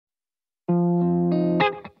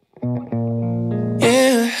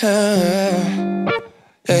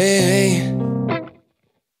Hey,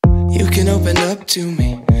 you can open up to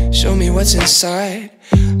me, show me what's inside.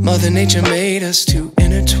 Mother Nature made us to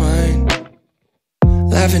intertwine.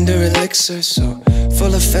 Lavender elixir so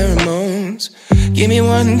full of pheromones. Give me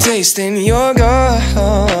one taste and you're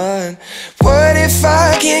gone. What if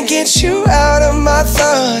I can't get you out of my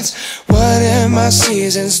thoughts? What if my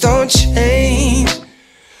seasons don't change?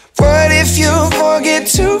 What if you forget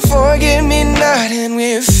to forget me not and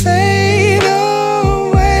we fade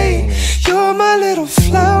away? You're my little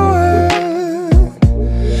flower,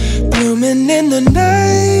 blooming in the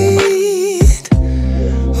night,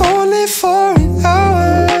 only for an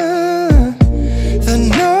hour. The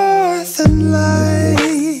northern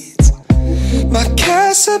lights, my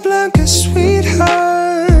Casablanca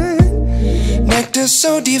sweetheart, nectar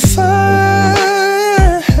so divine.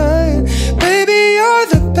 Baby, you're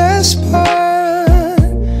the best part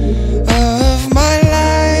of my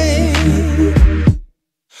life.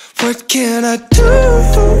 What can I do?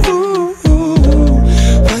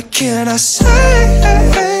 What can I say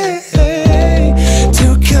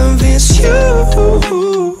to convince you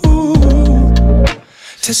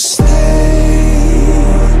to stay?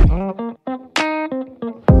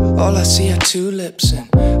 All I see are tulips and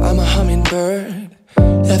I'm a hummingbird.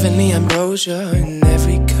 Heavenly ambrosia in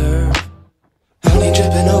every curve. Honey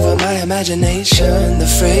dripping over my imagination. The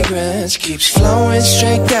fragrance keeps flowing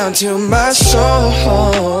straight down to my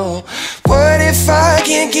soul. What if I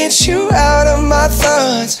can't get you out of my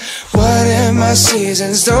thoughts? What if my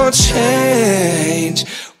seasons don't change?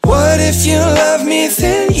 What if you love me,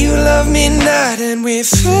 then you love me not, and we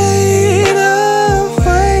fade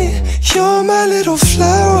away? You're my little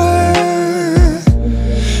flower,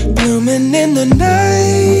 blooming in the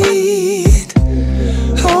night,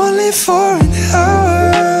 only for an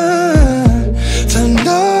hour. The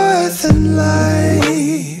northern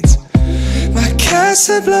lights, my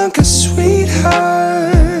Casablanca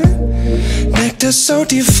sweetheart, nectar so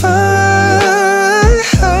divine.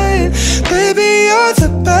 Baby, you're the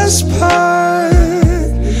best part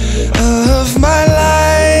of my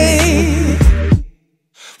life.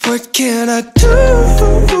 What can I do?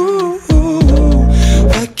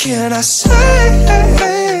 What can I say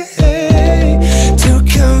to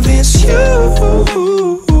convince you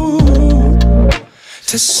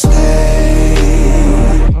to stay?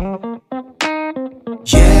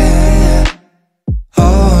 Yeah.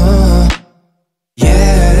 Oh,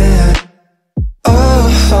 yeah. Oh,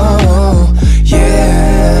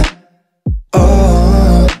 yeah.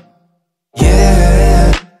 Oh,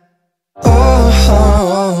 yeah. Oh.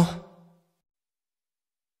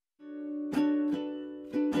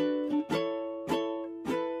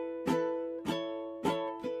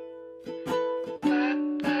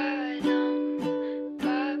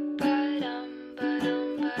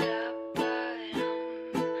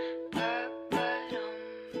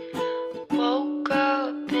 Woke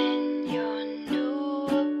up in your new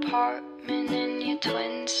apartment in your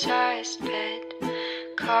twin-sized bed.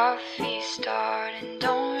 Coffee started,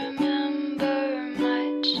 don't remember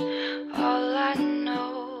much. All I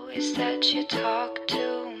know is that you talk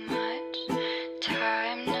too much.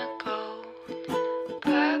 Time to go.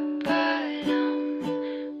 Ba-ba-dum,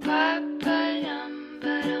 ba-ba-dum,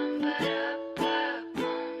 ba-dum,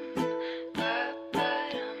 ba-da-ba-bum,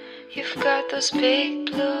 ba-ba-dum. You've got those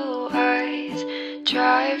big blue eyes,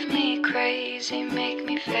 drive me crazy, make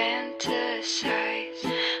me fantasize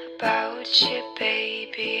about you,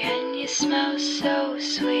 baby. And you smell so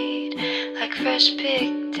sweet, like fresh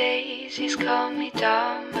picked daisies. Call me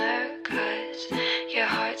Dahmer, 'cause your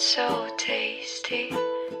heart's so tasty.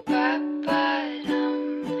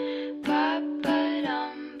 Ba-ba-dum,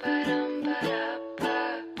 ba-ba-dum, ba-dum,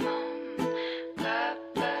 ba-da-ba-bum,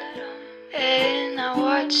 ba-ba-dum. And I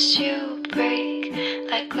watched you break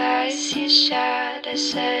like glass you shattered. I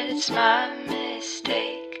said it's my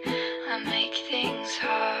mistake, I make things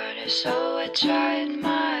harder. So I tried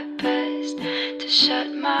my best to shut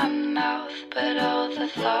my mouth, but all the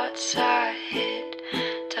thoughts I hid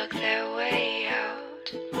dug their way out.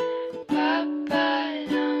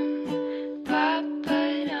 Ba-ba-dum,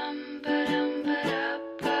 ba-ba-dum, ba-dum,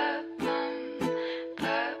 ba-da-ba-bum,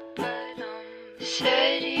 ba-ba-dum.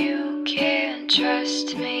 Said you can't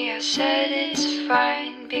trust me, I said it's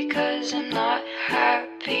fine, because I'm not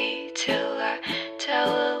happy till I tell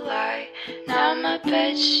a lie. Now my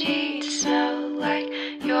bedsheets smell like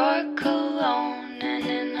your cologne, and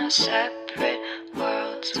in our separate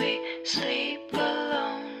worlds we sleep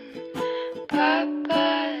alone.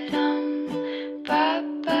 Ba-ba-dum,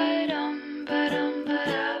 ba-ba-dum, ba-dum,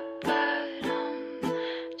 ba-da-ba-dum,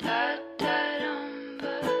 da-da-dum,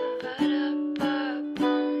 ba-ba-da-ba-bum.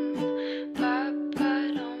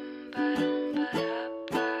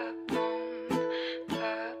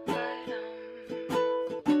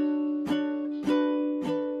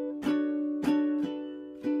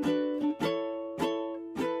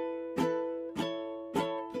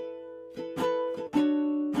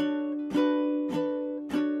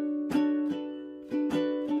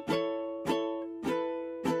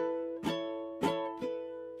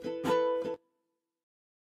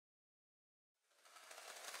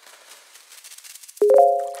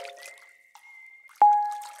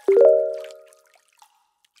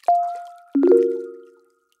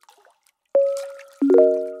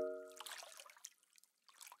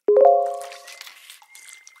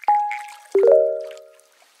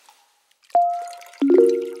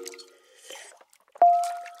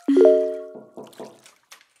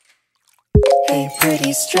 Hey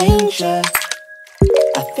pretty stranger,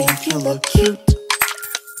 I think you look cute.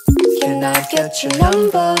 Can I get your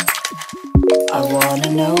number? I wanna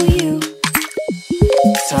know you.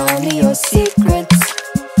 Tell me your secrets,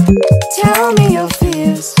 tell me your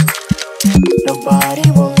fears. Nobody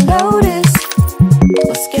will notice.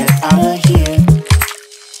 Let's get out of here.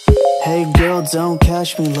 Hey girl, don't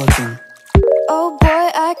catch me looking. Oh boy,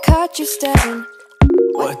 I caught you staring.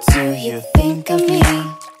 What do you think of me?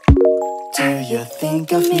 Do you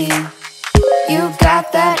think of me? You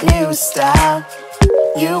got that new style,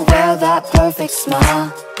 you wear that perfect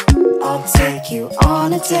smile. I'll take you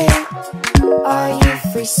on a date. Are you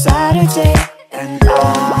free Saturday? And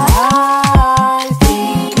I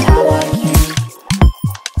think I like you.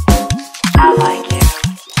 I like you.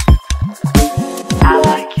 I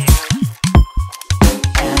like you.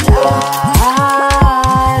 And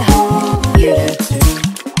I hope you do too.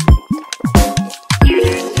 You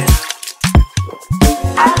do too.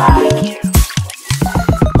 I like you.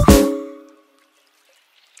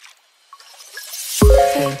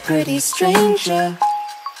 Hey pretty stranger,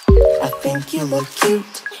 I think you look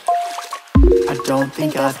cute. I don't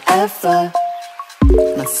think I've ever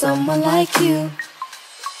met someone like you.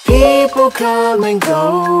 People come and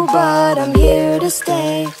go, but I'm here to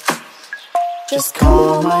stay. Just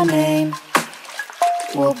call my name,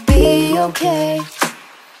 we'll be okay.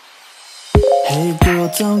 Hey girl,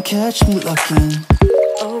 don't catch me looking.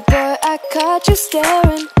 Oh boy, I caught you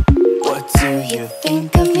staring. What do you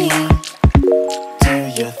think of me? Do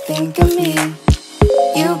you think of me?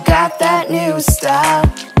 You got that new style,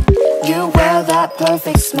 you wear that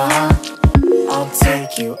perfect smile. I'll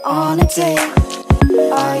take you on a date.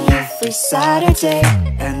 Are you free Saturday?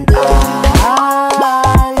 And I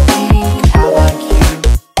think I like you.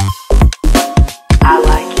 I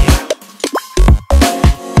like you.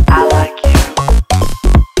 I like you.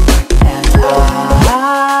 And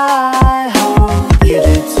I hope you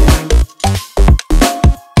do too.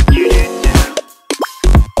 You do too.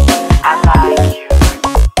 I like you.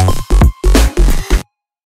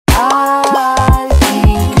 I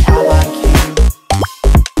think I like you.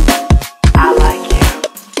 I like you.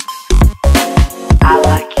 I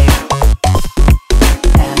like you.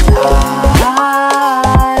 And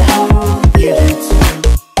I hope you do too.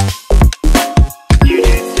 You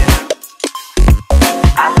do too.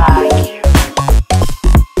 I like you.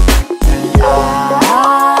 And I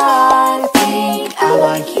think I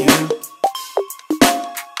like you.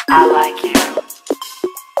 I like you.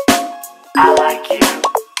 I like you.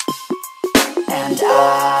 And I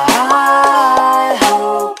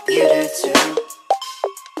hope you do too.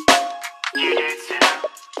 You do too.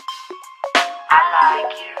 I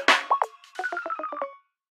like you.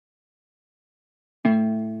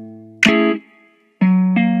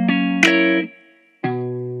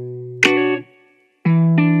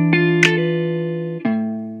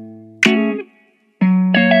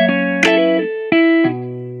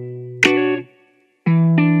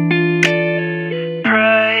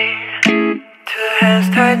 Pray, two hands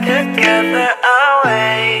tied together, I'll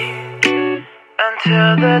wait until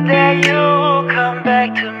the day you come back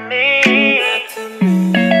to me.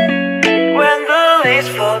 When the leaves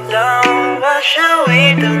fall down, what shall we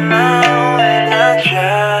do now? When I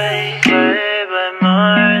try, play by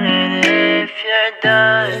morning if you're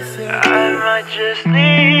done, I might just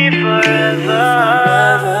leave forever.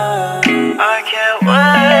 I can't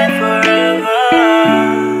wait forever.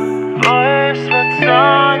 Voice, what's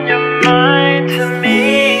on your mind to me?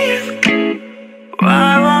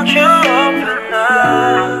 Why won't you open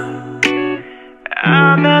up?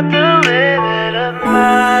 I'm at the limit of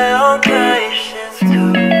my own patience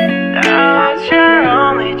too. Now it's your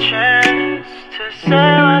only chance to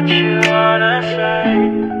say what you wanna say.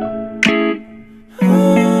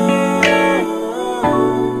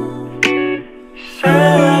 Say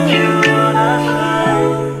what you wanna say.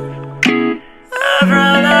 I've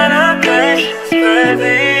run out of patience,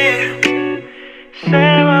 baby.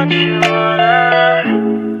 Say what you wanna.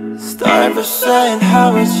 Start by saying how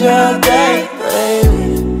was your day, baby?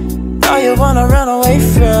 Now you wanna run away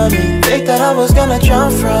from me. Think that I was gonna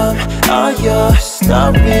jump from all your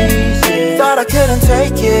stories, yeah. Thought I couldn't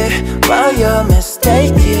take it, well you're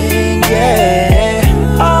mistaken, yeah.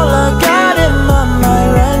 All I got in my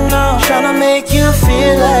mind right now, tryna make you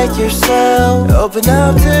feel like yourself. Open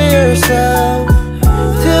up to yourself.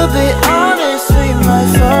 To be honest, we might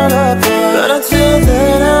fall apart, but until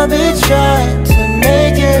then I'll be trying to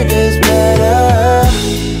make your days better.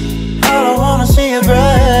 I don't wanna see you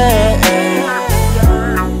break.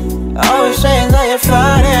 Always saying that you're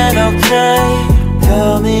fine and okay.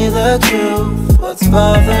 Tell me the truth, what's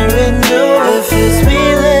bothering you? If it's me,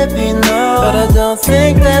 let me know. But I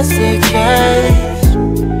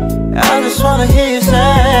wanna hear you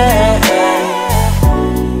say,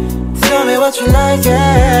 tell me what you like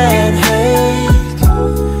and hate.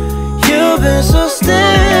 You've been so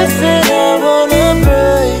stiff and I wanna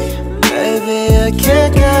break. Baby, I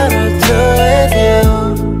can't get her to with you.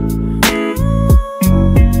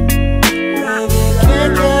 Baby, I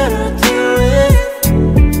can't get her to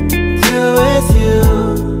with you.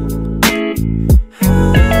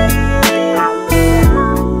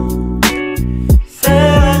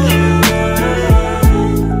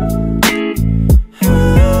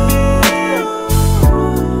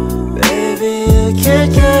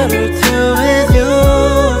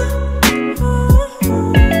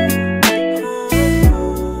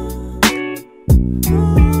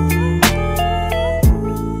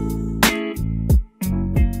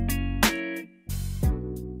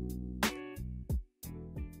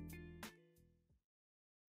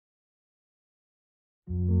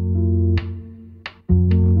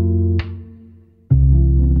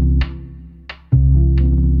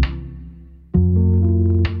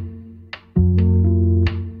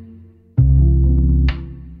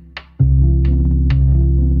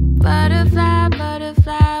 Butterfly,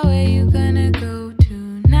 butterfly, where you gonna go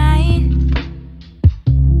tonight?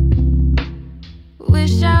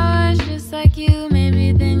 Wish I was just like you,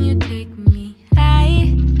 maybe then you take me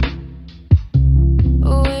high.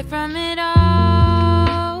 Away from it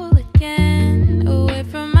all again, away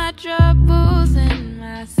from my troubles and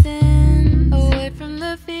my sins, away from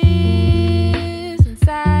the fears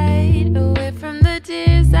inside, away from the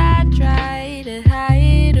tears I try to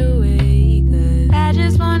hide away. 'Cause I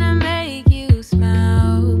just wanna make you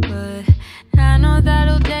smile, but I know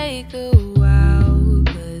that'll take a while.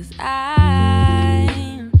 'Cause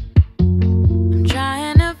I'm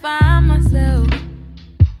trying to find myself,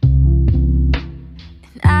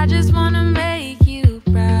 and I just wanna make you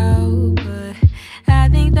proud, but I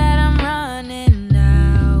think that I'm running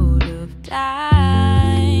out of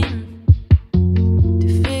time to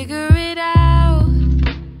figure it out.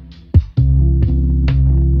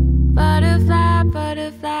 Butterfly,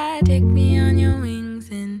 butterfly, take me on your wings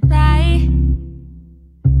and fly.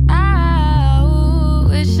 Oh,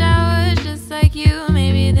 wish I was just like you,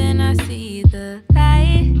 maybe then I see the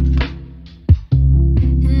light,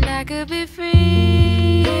 and I could be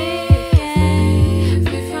free again,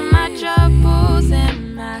 free from my troubles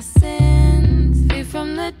and my sins, free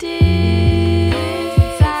from the tears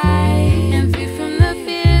inside, and free from the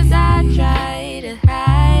fears I try to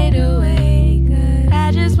hide away. 'Cause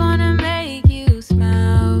I just wanna make you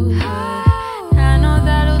smile, but I know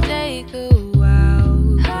that'll take a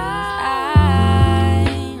while. 'Cause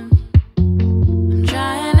I'm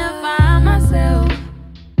trying to find myself.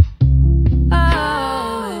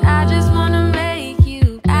 Oh, and I just wanna make you,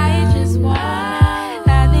 I just wanna,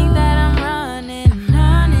 I think that I'm running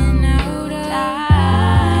out of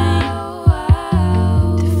time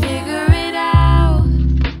to figure it out,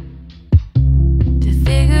 to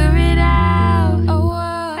figure it out. Oh,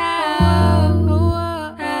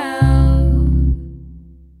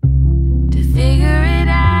 to figure it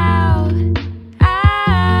out.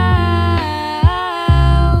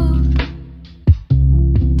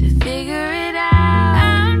 To figure it out.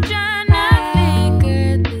 I'm trying to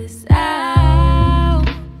figure this out.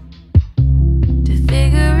 To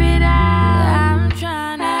figure it out. I'm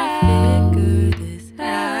trying to figure this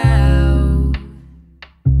out.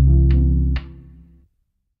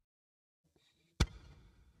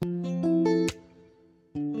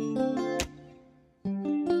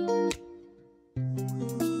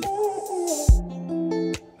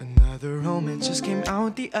 Another romance just came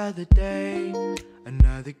out the other day.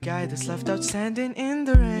 Another guy that's left out standing in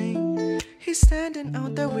the rain. He's standing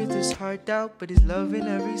out there with his heart out, but he's loving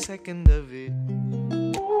every second of it.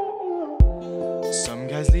 Some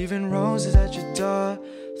guys leaving roses at your door,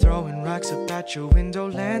 throwing rocks up at your window,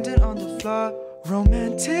 landing on the floor.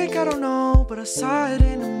 Romantic, I don't know, but I saw it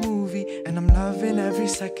in a movie, and I'm loving every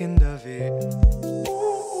second of it.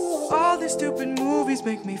 All these stupid movies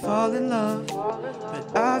make me fall in love,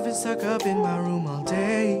 but I've been stuck up in my room all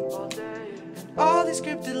day. All these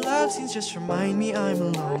scripted love scenes just remind me I'm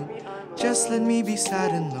alone. Just let me be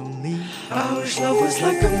sad and lonely. I wish love was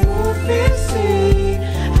like a movie scene.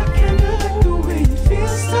 I kinda like the way it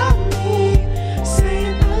feels to me.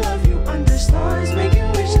 Saying I love you under stars, making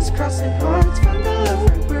wishes, crossing hearts, find the love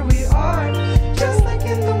right where we are, just like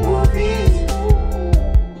in the movies.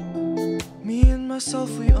 Me and myself,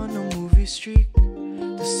 we on a movie streak.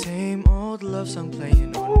 The same old love song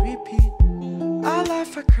playing on repeat. I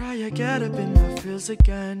laugh, I cry, I get up in my feels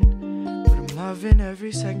again, but I'm loving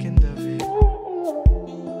every second of it.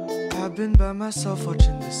 I've been by myself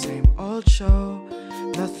watching the same old show,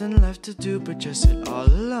 Nothing left to do but just sit all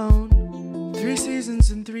alone. 3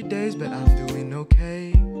 seasons in 3 days, but I'm doing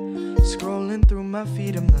okay. Scrolling through my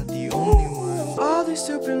feed, I'm not the only one. All these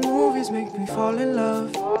stupid movies make me fall in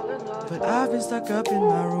love, but I've been stuck up in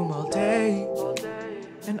my room all day.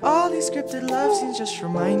 And all these scripted love scenes just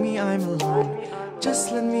remind me I'm alone.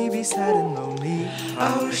 Just let me be sad and lonely.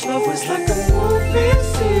 I wish love was like a movie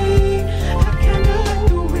scene. I kinda like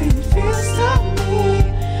the way it feels to me.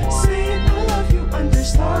 Saying I love you under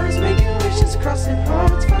stars, making wishes, crossing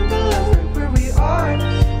hearts. Find the love right where we are,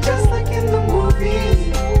 just like in the movies.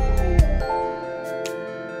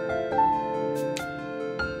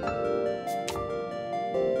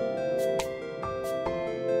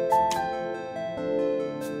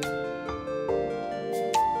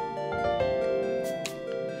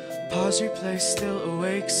 Pause, replay, still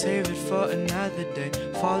awake, save it for another day.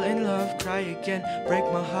 Fall in love, cry again, break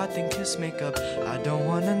my heart, then kiss, make up. I don't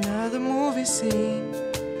want another movie scene.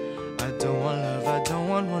 I don't want love, I don't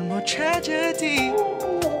want one more tragedy.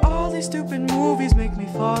 All these stupid movies make me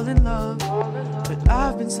fall in love, but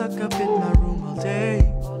I've been stuck up in my room all day.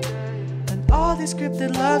 And all these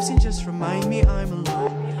scripted love scenes just remind me I'm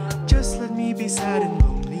alone. Just let me be sad and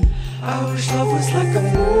lonely. I wish love was like a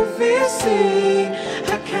movie scene.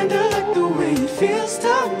 I kinda like the way it feels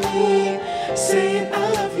to me. Saying I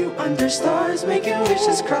love you under stars, making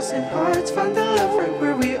wishes, crossing hearts. Find the love right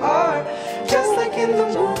where we are, just like in the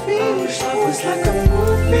movie. I wish love was like a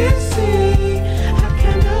movie scene. I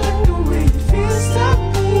kinda like the way it feels to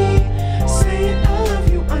me. Saying I love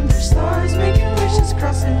you under stars, making wishes,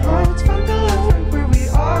 crossing hearts. Find the love right where we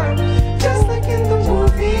are, just like in the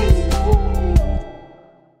movies.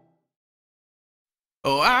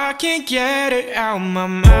 Oh, I can't get her out my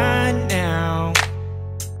mind now.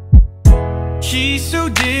 She's so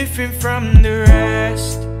different from the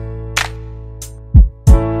rest,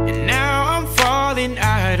 and now I'm falling,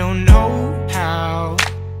 I don't know how.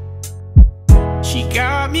 She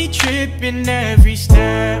got me tripping every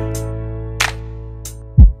step,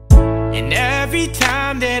 and every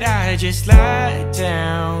time that I just lie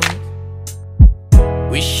down,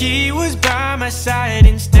 wish she was by my side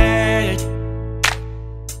instead.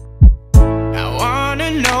 I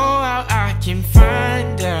wanna know how I can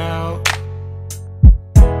find out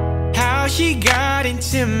how she got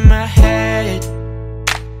into my head.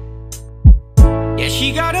 Yeah,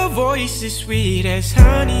 she got a voice as sweet as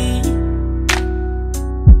honey,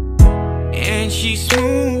 and she's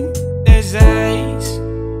smooth as ice.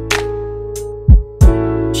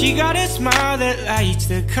 She got a smile that lights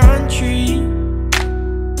the country,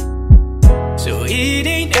 so it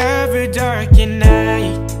ain't ever dark at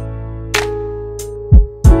night.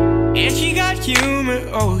 And she got humor,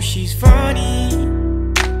 oh she's funny,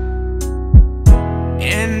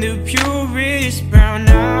 and the purest brown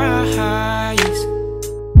eyes.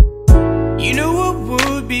 You know what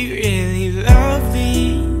would be really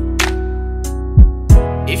lovely?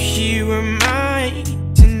 If she were mine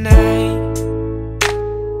tonight.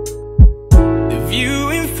 The view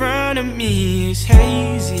in front of me is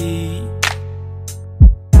hazy,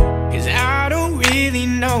 'cause I don't really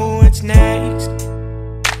know what's next.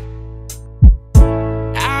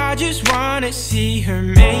 I just wanna see her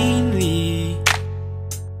mainly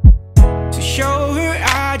to show her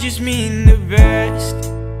I just mean the best.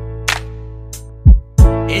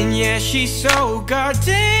 And yeah, she's so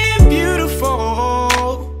goddamn beautiful.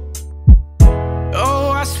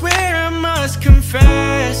 Oh, I swear I must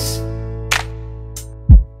confess,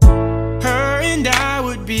 her and I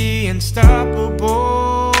would be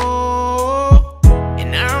unstoppable.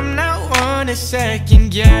 And I'm not one to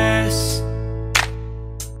second guess.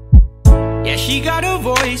 Yeah, she got a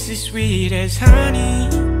voice as sweet as honey,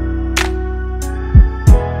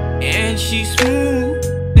 and she's smooth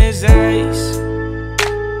as ice.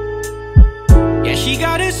 Yeah, she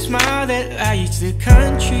got a smile that lights the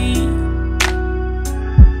country,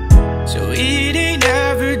 so it ain't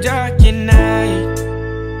ever dark at night.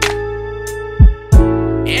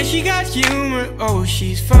 And she got humor, oh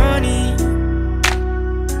she's funny,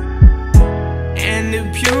 and the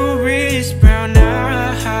purest brown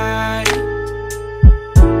eyes.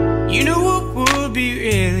 You know what would be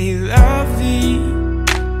really lovely?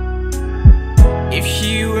 If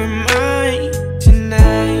she were mine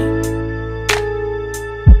tonight.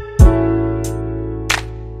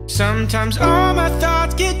 Sometimes all my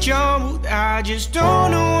thoughts get jumbled, I just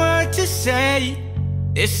don't know what to say.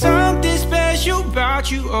 There's something special about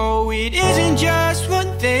you, oh it isn't just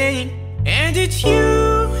one thing. And it's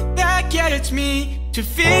you that gets me to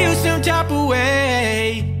feel some type of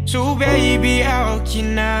way. So baby, how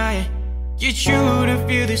can I get you to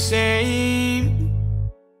feel the same?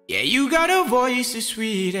 Yeah, you got a voice as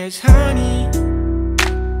sweet as honey,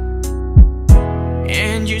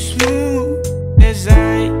 and you're smooth as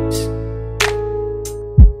ice.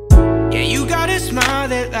 Yeah, you got a smile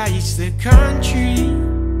that lights the country,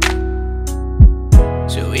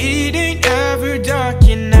 so it ain't ever dark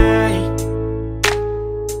at night.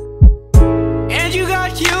 And you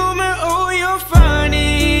got humor, oh you're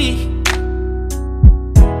funny.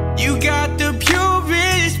 You got the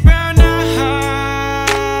purest brown eyes.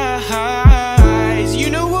 You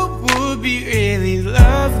know what would be really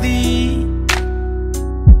lovely?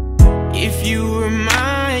 If you were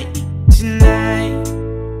mine tonight.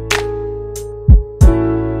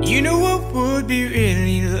 You know what would be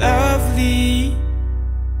really lovely?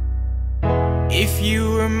 If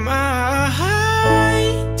you were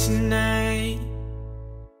mine tonight.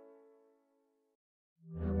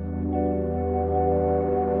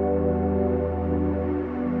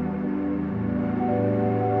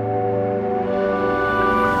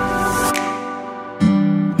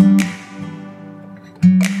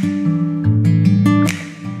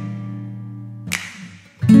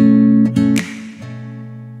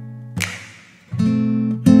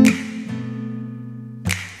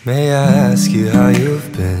 May I ask you how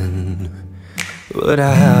you've been? Would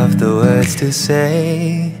I have the words to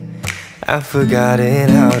say? I've forgotten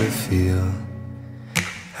how to feel,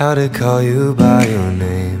 how to call you by your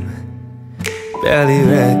name. Barely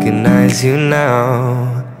recognize you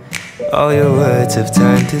now. All your words have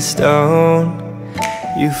turned to stone.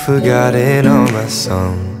 You've forgotten all my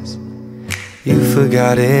songs. You've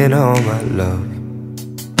forgotten all my love.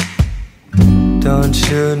 Don't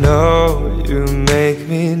you know you make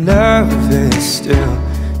me nervous still?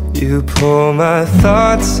 You pull my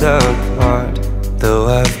thoughts apart. Though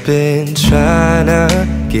I've been trying to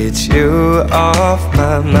get you off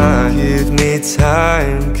my mind. Give me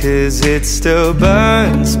time, 'cause it still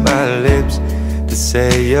burns my lips to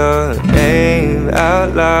say your name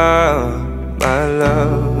out loud. My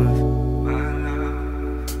love, my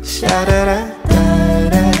love.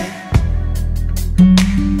 Sha-da-da-da-da.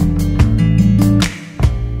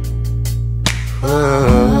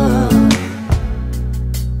 Whoa.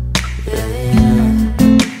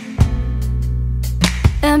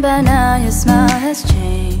 And by now your smile has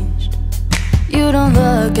changed. You don't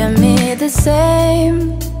look at me the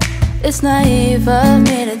same. It's naive of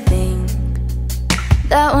me to think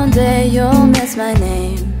that one day you'll miss my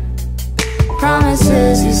name.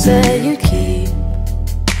 Promises you say you keep,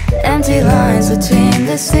 empty lines between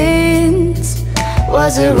the scenes.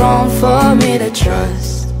 Was it wrong for me to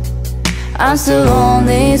trust? I'm still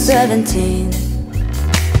only 17.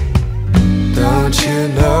 Don't you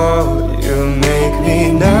know you make me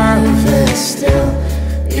nervous still?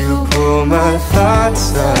 You pull my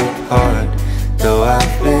thoughts apart. Though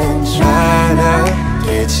I've been trying to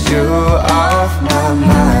get you off my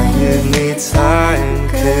mind. Give me time,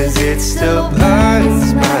 'cause it still burns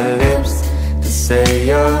my lips to say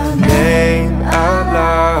your name out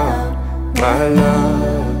loud. My love.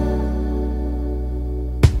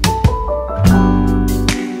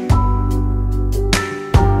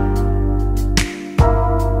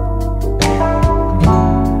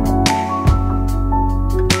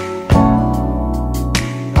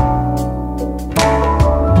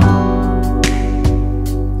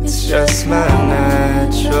 Just my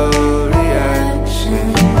natural reaction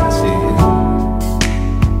to you,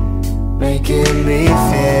 making me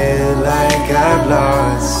feel like I've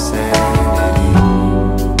lost sanity.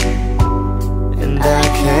 And I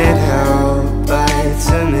can't help but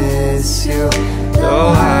to miss you,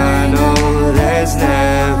 though I know there's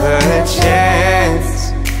never a chance.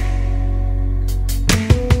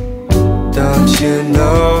 Don't you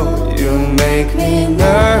know you make me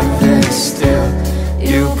nervous still?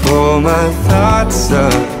 You pull my thoughts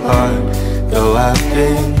apart. Though I've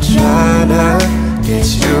been trying to get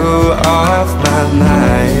you off my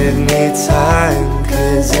mind. Give me time,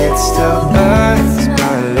 'cause it still burns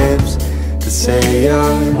my lips to say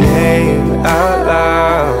your name out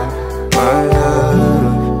loud. My love.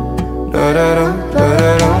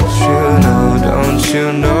 No, don't you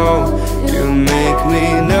know you make me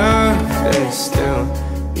nervous still?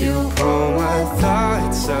 You pull my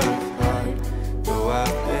thoughts apart.